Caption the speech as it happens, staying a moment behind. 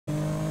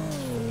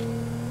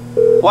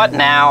What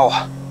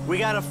now? We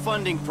got a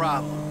funding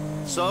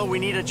problem, so we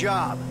need a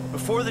job.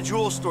 Before the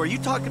jewel store, you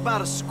talked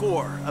about a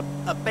score,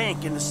 a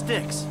bank in the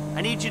sticks.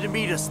 I need you to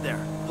meet us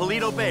there.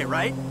 Paleto Bay,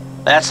 right?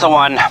 That's the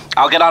one.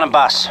 I'll get on a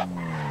bus.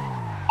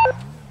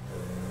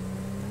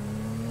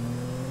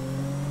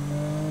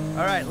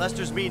 All right,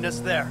 Lester's meeting us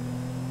there.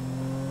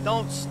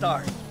 Don't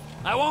start.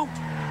 I won't.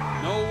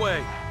 No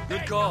way.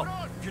 Good call.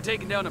 If you're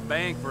taking down a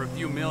bank for a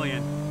few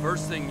million,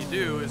 first thing you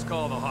do is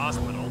call the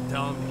hospital,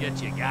 tell them to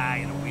get you a guy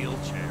in a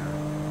wheelchair.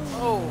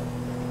 Oh,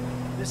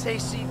 this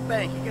Hayseed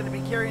Bank, you gonna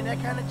be carrying that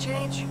kind of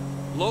change?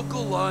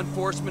 Local law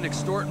enforcement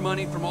extort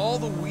money from all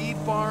the weed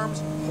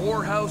farms,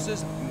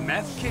 whorehouses,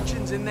 meth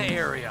kitchens in the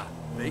area.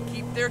 They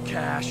keep their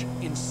cash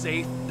in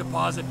safe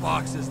deposit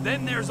boxes.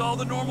 Then there's all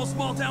the normal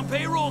small-town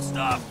payroll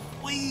stuff.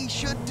 We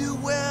should do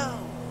well.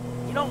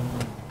 You know,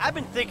 I've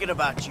been thinking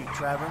about you,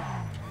 Trevor.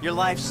 Your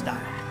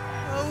lifestyle.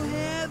 Oh,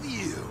 have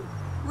you?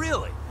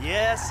 Really?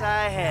 Yes,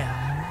 I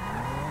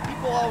have.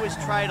 People always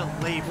try to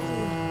label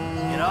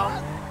you, you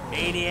know?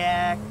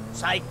 Maniac,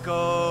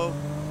 psycho,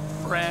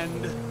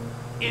 Friend,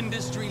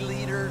 industry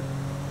leader.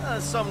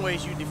 in some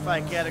ways you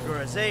defy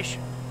categorization.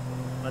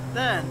 But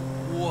then,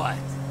 What?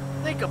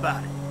 think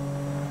about it.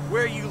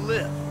 Where you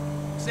live.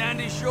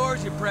 Sandy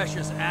Shores, you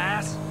precious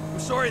ass. I'm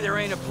sorry there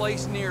ain't a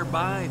place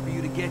nearby for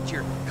you to get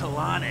your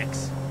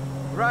colonics.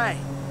 Right.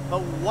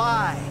 But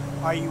why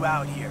are you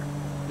out here?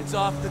 It's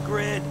off the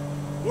grid.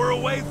 We're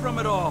away from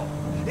it all.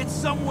 It's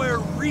somewhere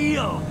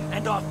real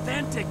and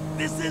authentic.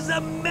 This is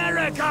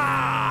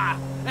America!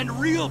 And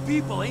real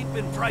people ain't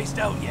been priced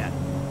out yet.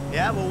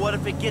 Yeah, well, what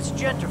if it gets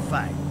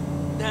gentrified?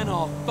 Then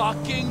I'll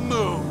fucking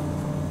move.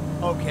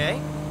 Okay.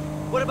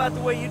 What about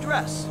the way you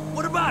dress?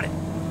 What about it?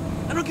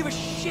 I don't give a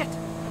shit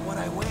what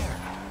I wear.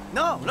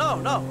 No.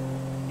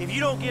 If you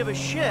don't give a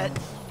shit,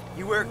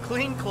 you wear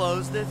clean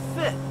clothes that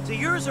fit. So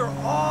yours are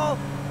all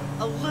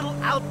a little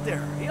out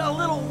there, you know, a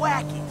little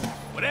wacky.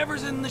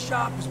 Whatever's in the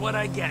shop is what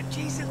I get.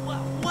 Jesus,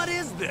 what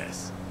is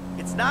this?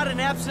 It's not an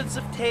absence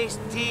of taste,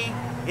 T.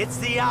 It's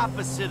the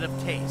opposite of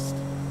taste.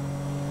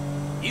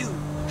 You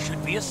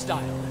should be a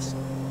stylist.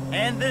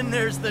 And then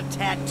there's the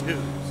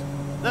tattoos,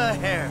 the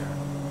hair,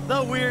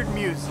 the weird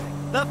music,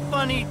 the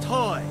funny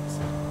toys,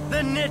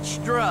 the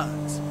niche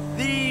drugs,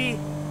 the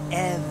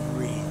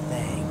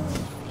everything.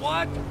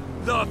 What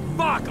the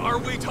fuck are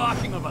we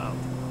talking about?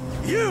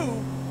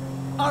 You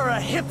are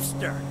a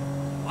hipster.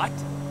 What?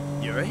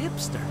 You're a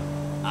hipster.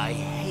 I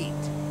hate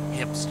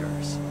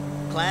hipsters.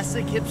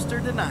 Classic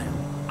hipster denial.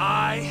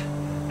 I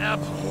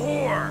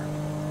abhor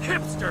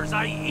hipsters.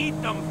 I eat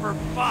them for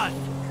fun.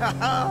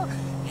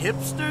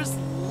 Hipsters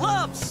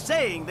love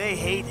saying they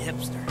hate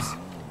hipsters.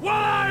 What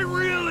I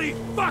really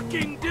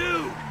fucking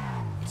do.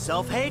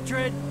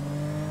 Self-hatred.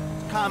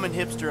 Common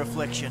hipster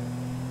affliction.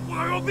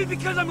 Well, it'll be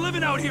because I'm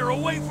living out here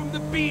away from the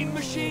bean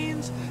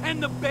machines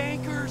and the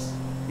bankers.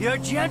 You're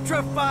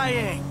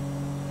gentrifying.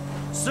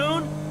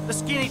 Soon, the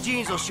skinny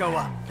jeans will show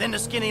up, then the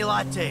skinny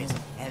lattes,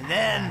 and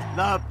then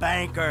the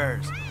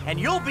bankers. And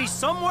you'll be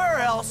somewhere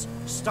else,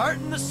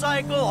 starting the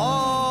cycle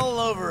all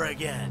over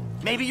again.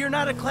 Maybe you're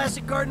not a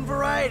classic garden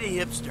variety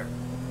hipster,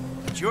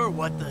 but you're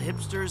what the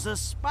hipsters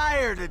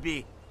aspire to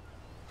be.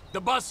 The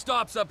bus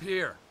stops up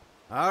here.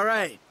 All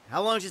right,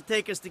 how long does it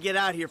take us to get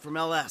out here from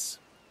LS?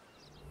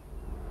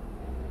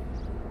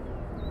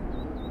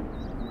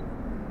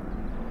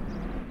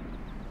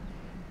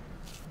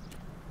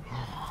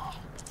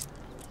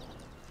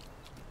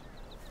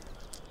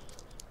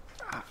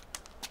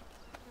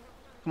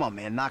 Come on,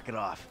 man, knock it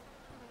off.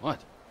 What?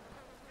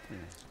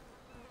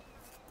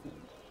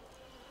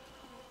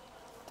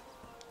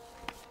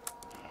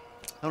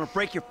 I'm gonna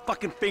break your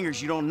fucking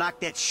fingers. You don't knock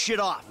that shit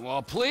off.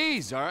 Well,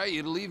 please, all right?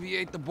 You'd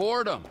alleviate the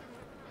boredom.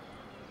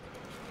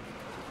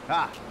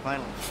 Ah,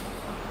 finally.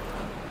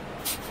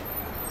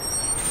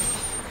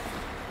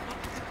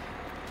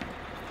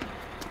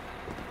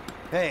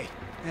 Hey.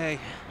 Hey.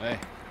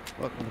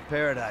 Welcome to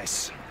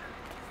paradise.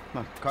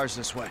 Come on, car's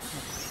this way.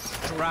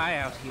 Dry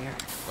out here.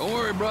 Don't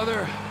worry,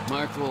 brother.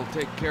 Mark will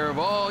take care of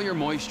all your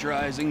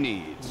moisturizing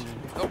needs.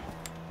 Oh.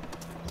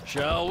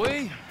 Shall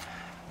we?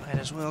 Might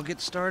as well get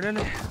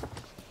started.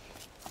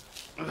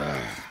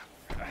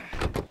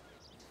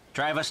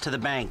 Drive us to the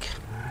bank.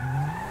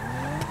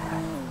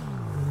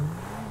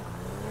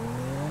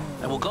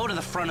 And we'll go to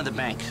the front of the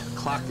bank,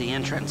 clock the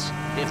entrance.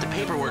 If the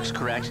paperwork's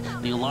correct,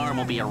 the alarm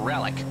will be a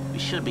relic. We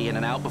should be in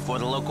and out before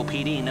the local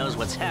PD knows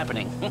what's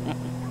happening.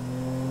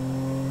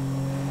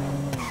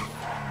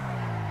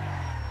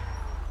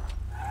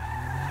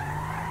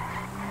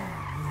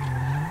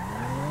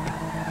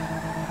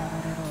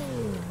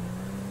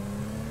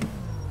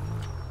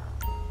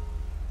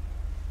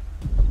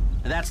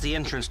 That's the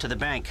entrance to the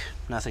bank.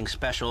 Nothing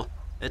special.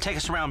 Take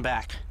us around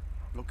back.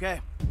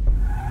 Okay.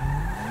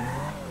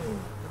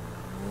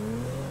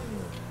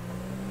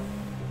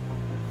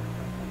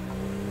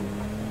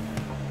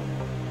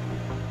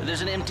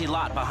 There's an empty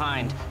lot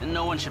behind, and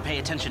no one should pay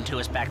attention to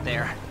us back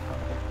there.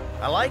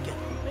 I like it.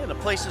 Man, the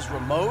place is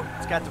remote.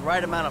 It's got the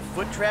right amount of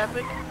foot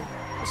traffic.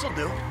 This'll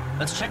do.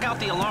 Let's check out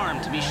the alarm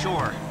to be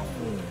sure.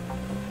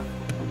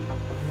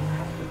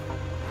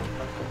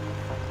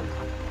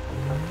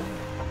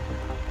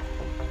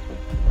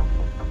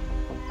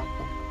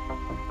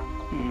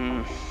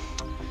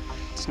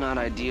 It's not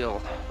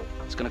ideal.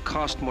 It's gonna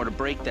cost more to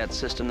break that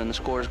system than the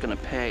score's gonna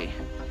pay.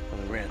 Well,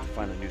 then we're gonna have to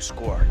find a new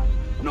score.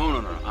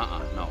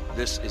 No.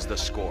 This is the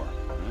score.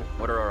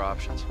 What are our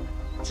options?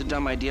 It's a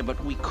dumb idea,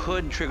 but we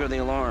could trigger the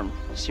alarm.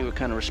 See what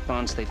kind of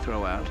response they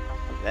throw out.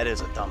 That is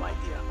a dumb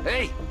idea.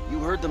 Hey, you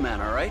heard the man,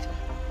 all right?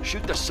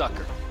 Shoot the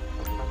sucker.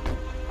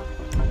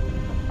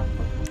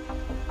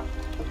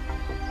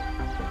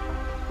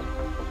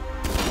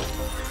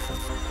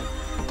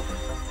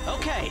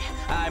 Okay,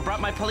 I brought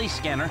my police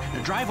scanner.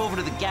 Drive over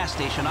to the gas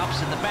station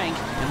opposite the bank,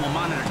 and we'll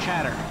monitor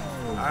chatter.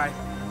 All right.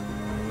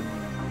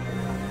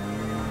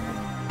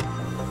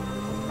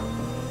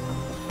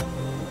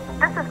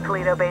 This is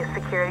Toledo-based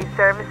Security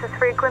Services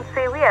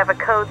frequency. We have a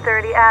code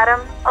 30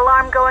 Adam.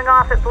 Alarm going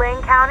off at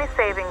Blaine County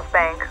Savings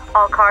Bank.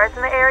 All cars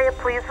in the area,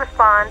 please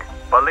respond.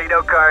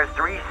 Toledo cars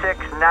 3, 6,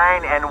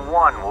 9, and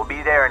 1 will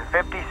be there in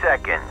 50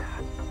 seconds.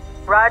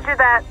 Roger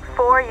that.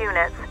 4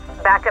 units.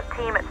 Backup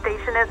team at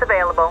station is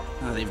available.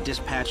 They've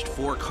dispatched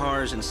 4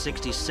 cars in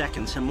 60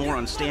 seconds and more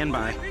on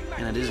standby.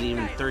 And it isn't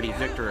even 30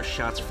 Victor or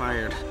shots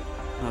fired.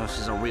 Oh, this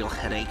is a real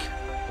headache.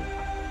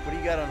 What do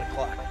you got on the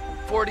clock?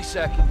 40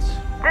 seconds.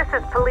 This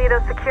is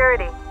Toledo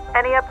Security.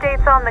 Any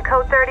updates on the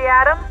code 30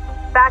 Adam?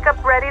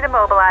 Backup ready to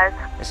mobilize.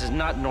 This is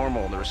not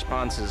normal. The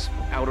response is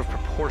out of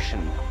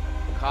proportion.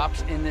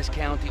 Cops in this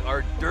county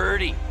are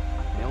dirty.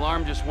 The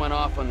alarm just went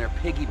off on their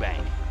piggy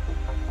bank.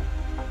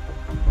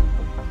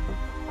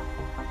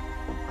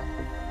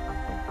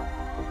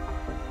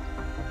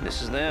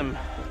 This is them.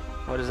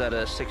 What is that,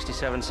 a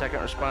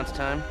 67-second response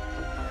time?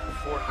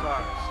 4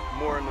 cars.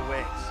 More in the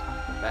wings.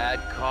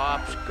 Bad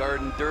cops,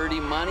 guarding dirty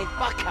money.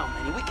 Fuck how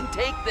many? We can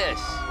take this.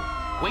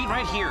 Wait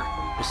right here.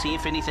 We'll see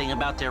if anything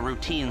about their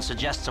routine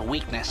suggests a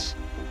weakness.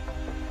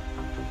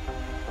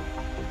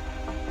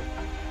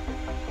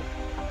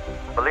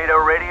 Toledo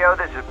radio,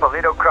 this is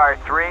Toledo car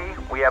 3.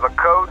 We have a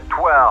code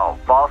 12,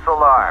 false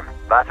alarm,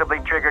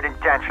 possibly triggered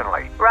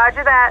intentionally.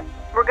 Roger that.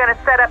 We're gonna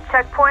set up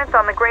checkpoints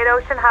on the Great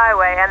Ocean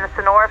Highway and the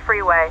Sonora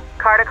Freeway.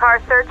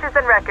 Car-to-car searches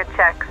and record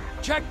checks.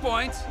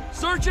 Checkpoints?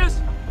 Searches?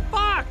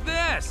 Fuck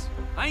this!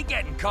 I ain't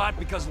getting caught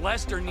because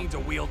Lester needs a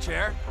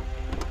wheelchair.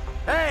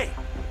 Hey!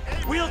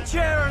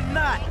 Wheelchair or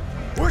not,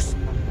 we're still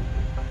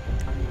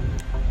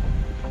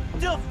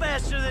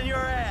faster than your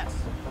ass.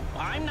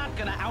 I'm not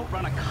gonna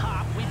outrun a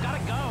cop. We've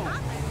gotta go.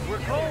 We're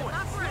going.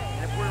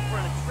 And if we're in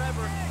front of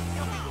Trevor,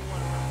 he'll be the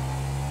one.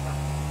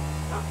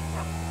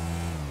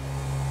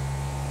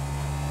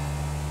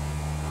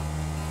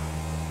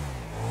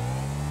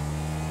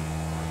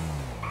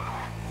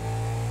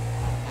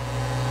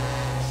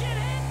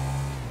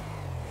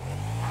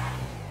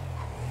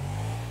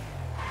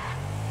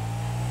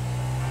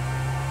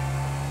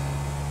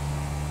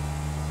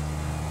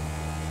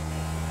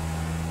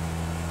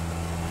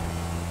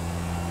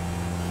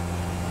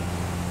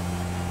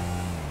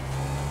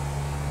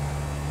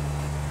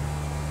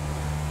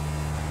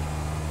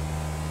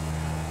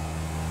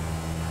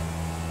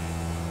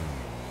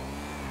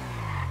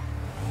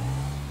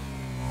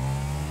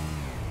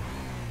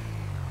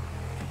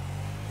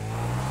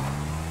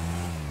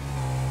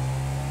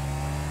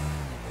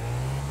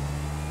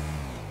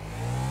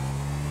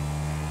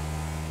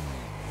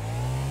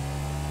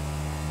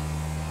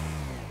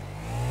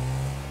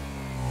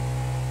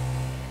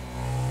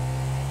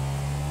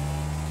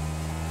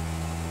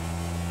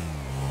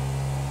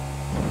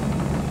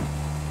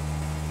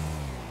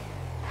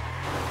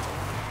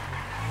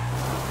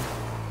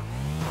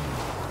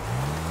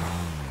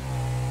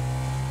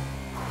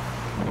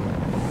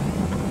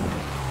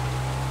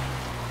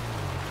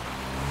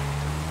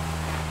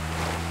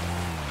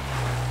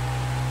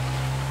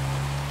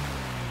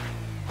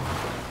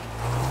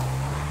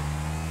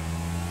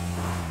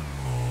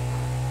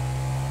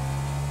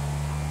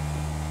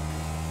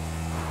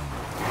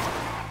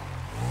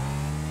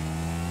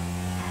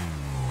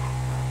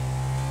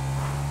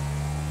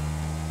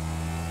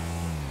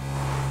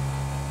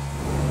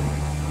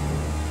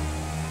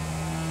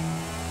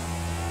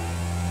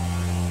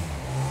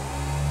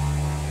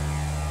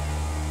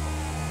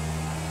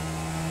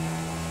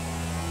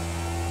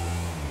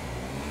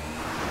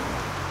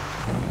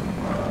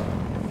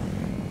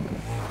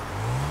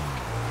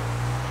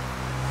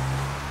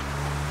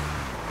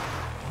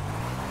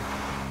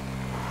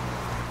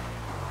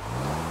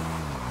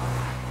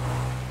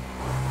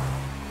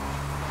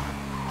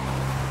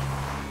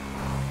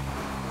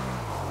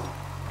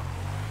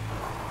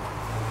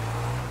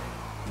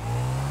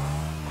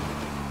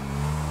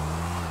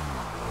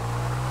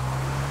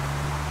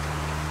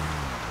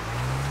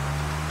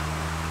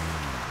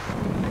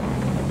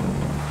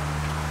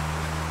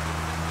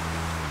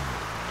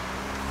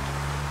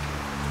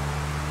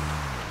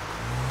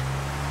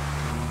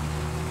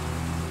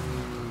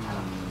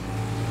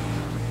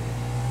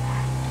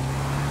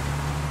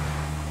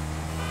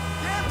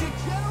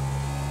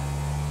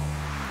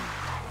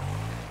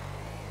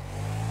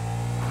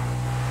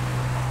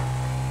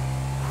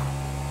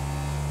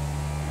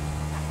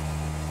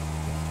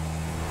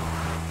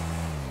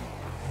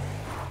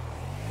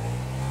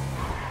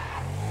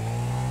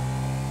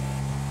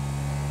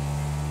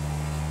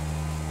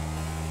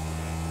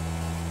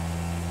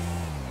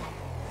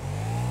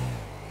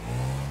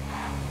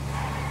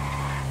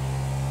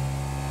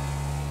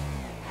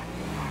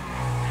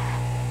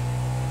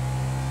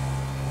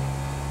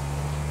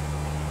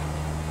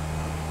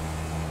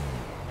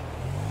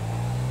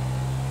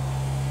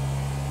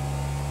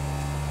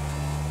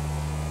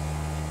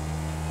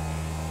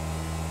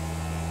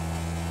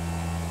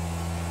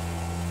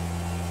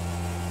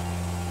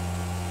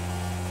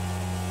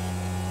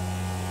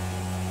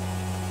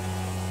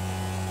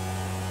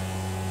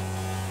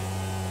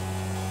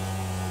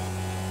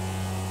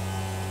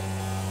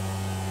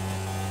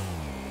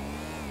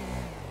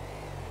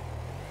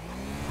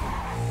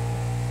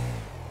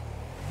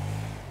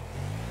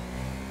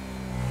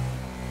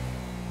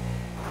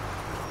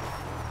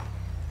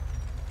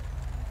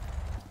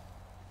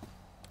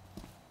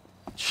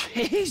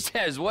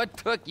 Jesus, what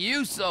took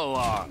you so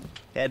long?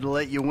 Had to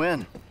let you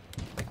win.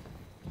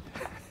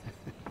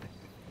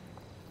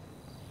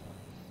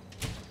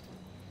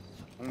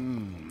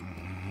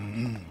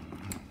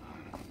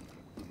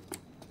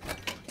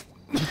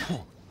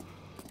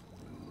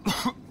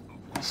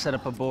 Set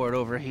up a board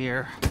over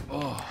here.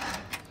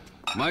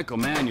 Michael,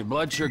 man, your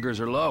blood sugars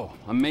are low.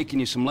 I'm making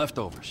you some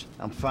leftovers.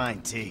 I'm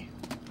fine, T.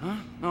 Huh?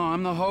 No,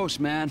 I'm the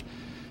host, man.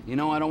 You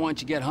know, I don't want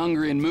you to get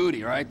hungry and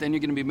moody, right? Then you're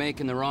gonna be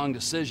making the wrong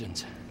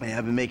decisions. Man,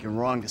 I've been making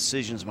wrong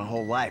decisions my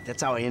whole life.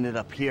 That's how I ended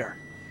up here.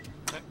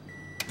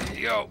 Here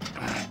you go.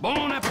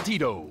 Bon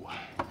appetito.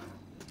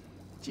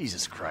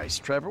 Jesus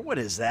Christ, Trevor, what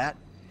is that?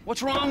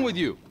 What's wrong with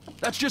you?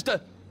 That's just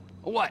a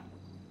what?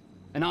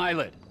 An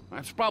eyelid.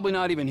 That's probably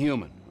not even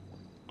human.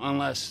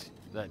 Unless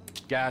that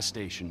gas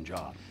station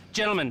job.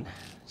 Gentlemen,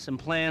 some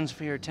plans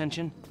for your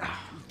attention?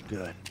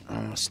 Good.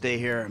 I'm gonna stay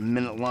here a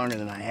minute longer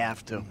than I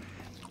have to.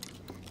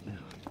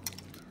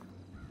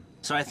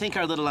 So I think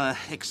our little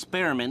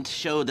experiment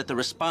showed that the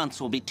response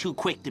will be too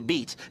quick to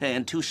beat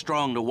and too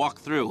strong to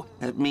walk through.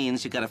 That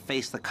means you gotta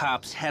face the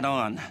cops head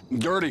on.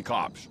 Dirty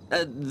cops.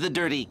 The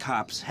dirty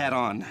cops head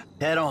on.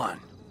 Head on.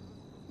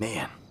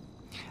 Man,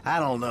 I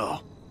don't know.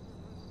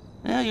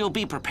 You'll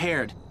be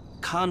prepared.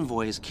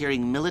 Convoys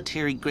carrying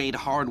military-grade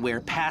hardware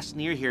pass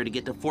near here to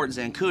get to Fort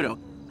Zancudo.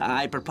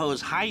 I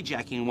propose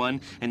hijacking one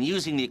and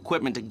using the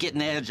equipment to get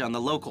an edge on the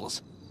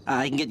locals.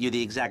 I can get you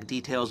the exact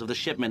details of the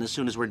shipment as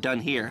soon as we're done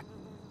here.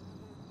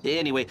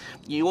 Anyway,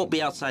 you won't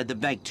be outside the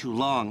bank too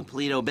long.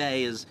 Paleto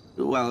Bay is,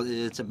 well,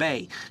 it's a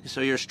bay,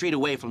 so you're a street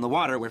away from the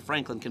water where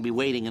Franklin can be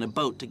waiting in a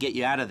boat to get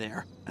you out of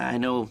there. I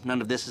know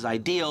none of this is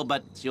ideal,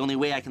 but it's the only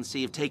way I can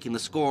see of taking the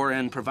score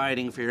and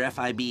providing for your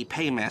FIB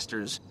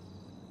paymasters.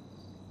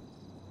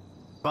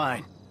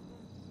 Fine.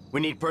 We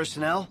need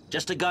personnel?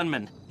 Just a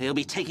gunman. He'll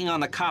be taking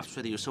on the cops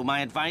with you, so my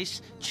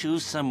advice,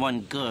 choose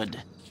someone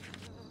good.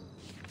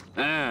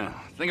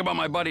 Think about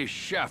my buddy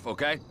Chef,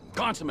 okay?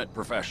 Consummate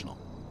professional.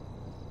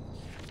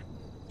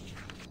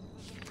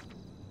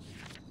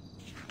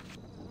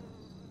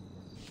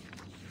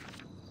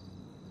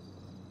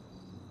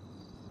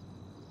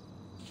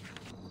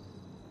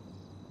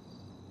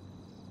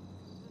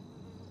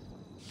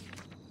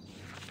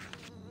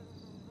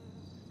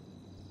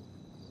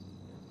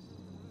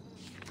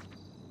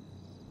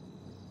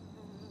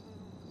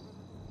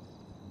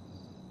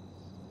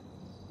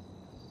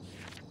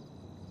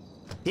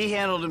 He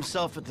handled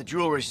himself at the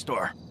jewelry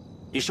store.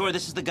 You sure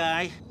this is the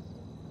guy?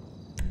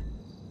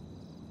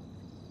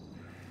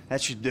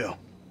 That should do.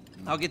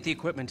 I'll get the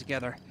equipment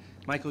together.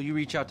 Michael, you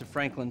reach out to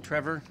Franklin.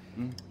 Trevor,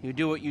 you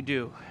do what you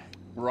do.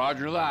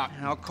 Roger that.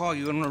 I'll call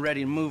you when we're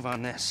ready to move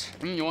on this.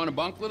 You want to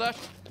bunk with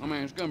us? I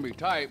mean, it's gonna be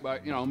tight,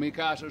 but, you know, mi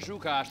casa, su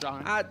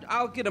casa.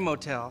 I'll get a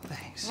motel,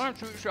 thanks. All right,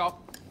 suit yourself.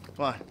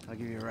 Come on, I'll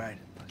give you a ride.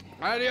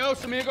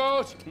 Adios,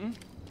 amigos.